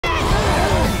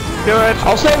Do it.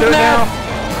 I'll save do it now.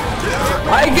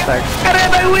 I get it.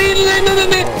 I win.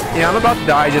 Yeah, I'm about to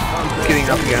die. Just getting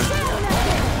up again.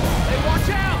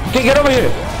 Okay, get over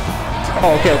here.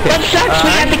 Oh, okay. That sucks.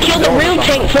 We have to kill the real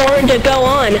tank for it to go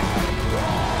on.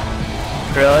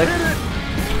 Really?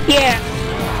 Yeah.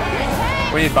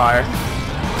 We need fire.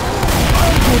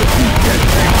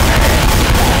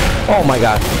 Oh my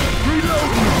god.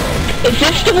 Is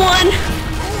this the one?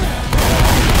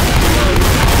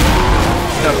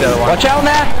 No, the other one. Watch out,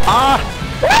 Nat. Ah.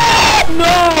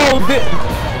 No.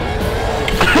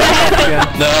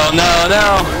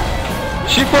 No.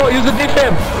 Shifo, use the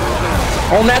defib.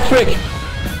 On gnatFreak.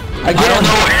 Again. I don't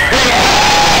know.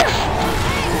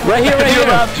 Right here. To your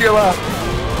left.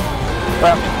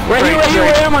 Right here.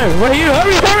 Where am I? Right here.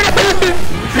 Hurry.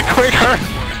 Quick, hurry.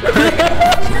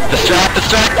 Distract.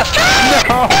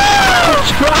 No.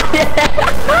 Try it.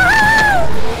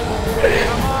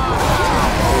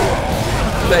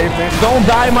 Save me. Don't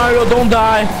die, Mario. Don't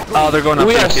die. Oh, they're going up.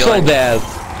 We are so dead.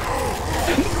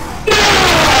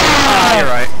 Ah, you're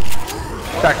right.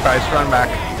 Sacrifice. Run back.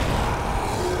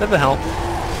 What the hell?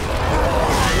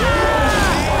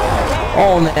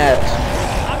 Oh, Nat.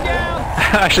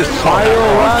 I just Mario,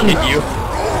 run. Hit you.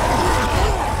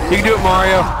 You can do it,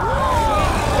 Mario.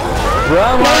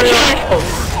 Run, Mario.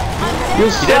 You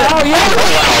did it. Oh, yeah.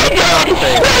 Oh, wow. Not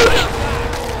safe.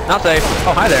 Not safe.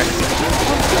 Oh, hi there.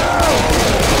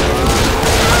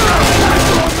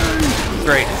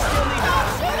 Great.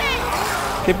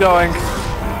 Keep going.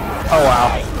 Oh,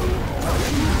 wow.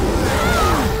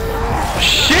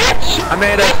 Shit! I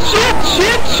made it.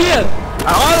 Shit.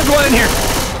 Oh, there's one in here.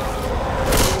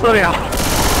 Let me out.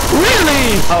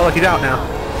 Really? Oh, look, he's out now.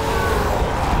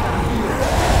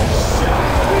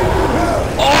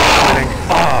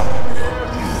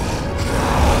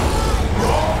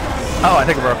 Oh, I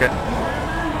think I broke it.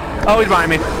 Oh, he's behind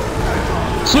me.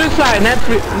 Suicide,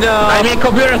 gnatFreak. No. I mean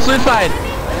computer suicide.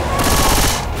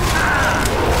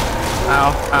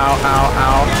 Ow.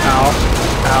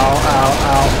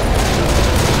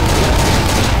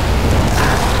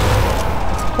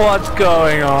 What's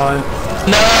going on?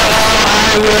 No,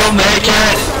 I will make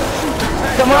it.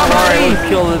 Come on, buddy.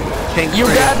 Kill the tank. You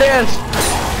got this.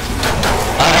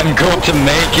 I'm going to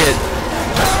make it.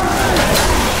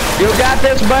 You got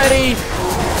this, buddy.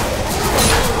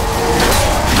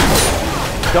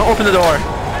 Don't open the door.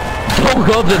 Don't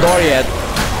go to the door yet.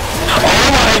 Oh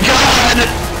my god!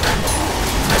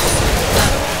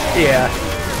 Yeah.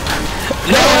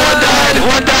 No, one died!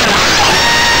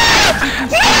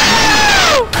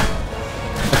 No!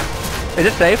 Is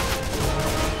it safe?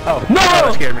 Oh. No! Oh,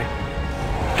 that scared me.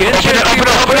 Get Open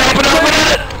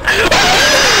it!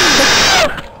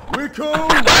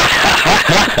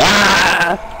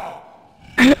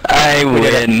 I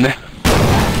win.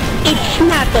 It's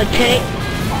not the tank.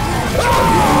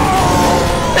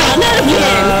 No, not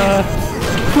again.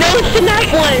 No, it's the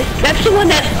night one. That's the one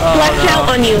that blacks out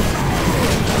on you.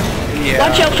 Yeah.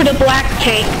 Watch out for the black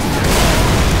tank.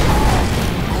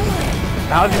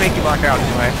 How did he make you black out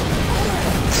anyway?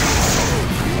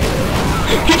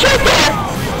 He's right there.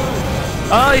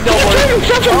 Oh, he He turned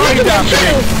himself invisible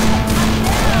too.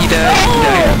 He does.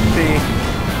 Oh. See.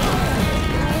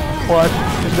 What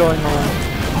is going on?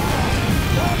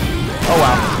 Oh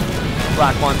wow.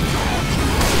 Black one.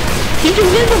 He's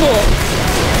invisible.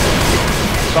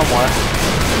 Somewhere.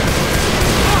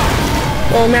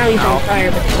 Well, now he's on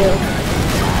fire, but still.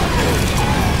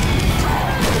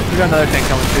 We got another tank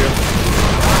coming too.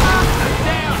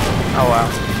 Oh wow.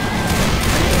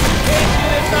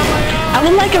 I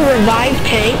would like a revived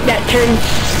tank that turns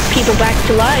people back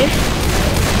to life.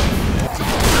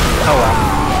 Oh wow.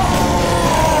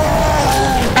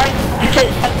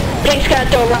 Tank's gotta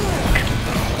throw a rock.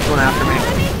 Going after me.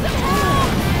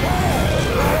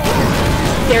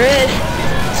 There is.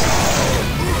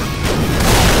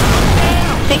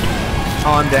 See?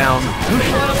 Oh, I'm down.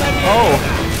 Oh.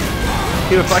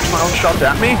 He reflects my own shots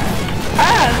at me?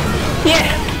 Ah! Yeah.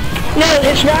 No,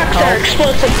 his rocks are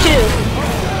explosive too.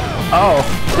 Oh.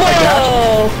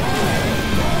 Whoa!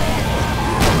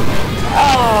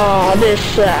 Oh, this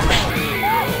sucks.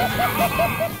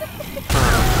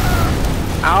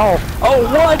 Ow. Oh,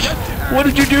 what? What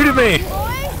did you do to me?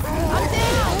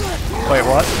 Wait,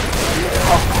 what?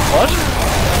 Oh, what?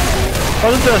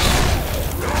 What is this?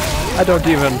 I don't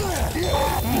even...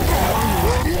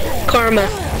 Karma.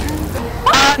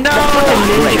 Ah, no!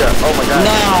 Oh my god.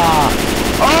 Nah.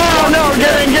 Oh, no!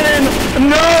 Get in!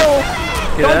 No!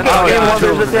 Get in? Oh, yeah,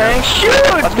 there's a thing. Shoot!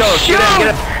 Let's go. Shoot! Get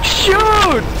in.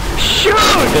 Shoot!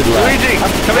 Shoot! Good luck. Luigi,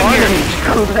 come in here.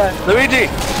 Luigi!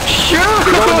 Shoot!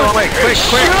 Quick!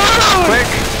 Shoot!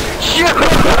 Shoot!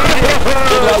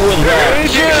 Good luck with that.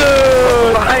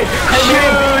 Shoot!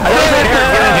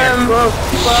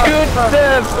 Shoot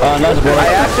them! Oh, nice boy.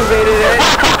 I activated it.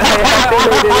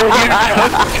 You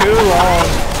took too long.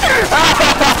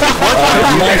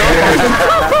 Nice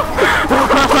boy.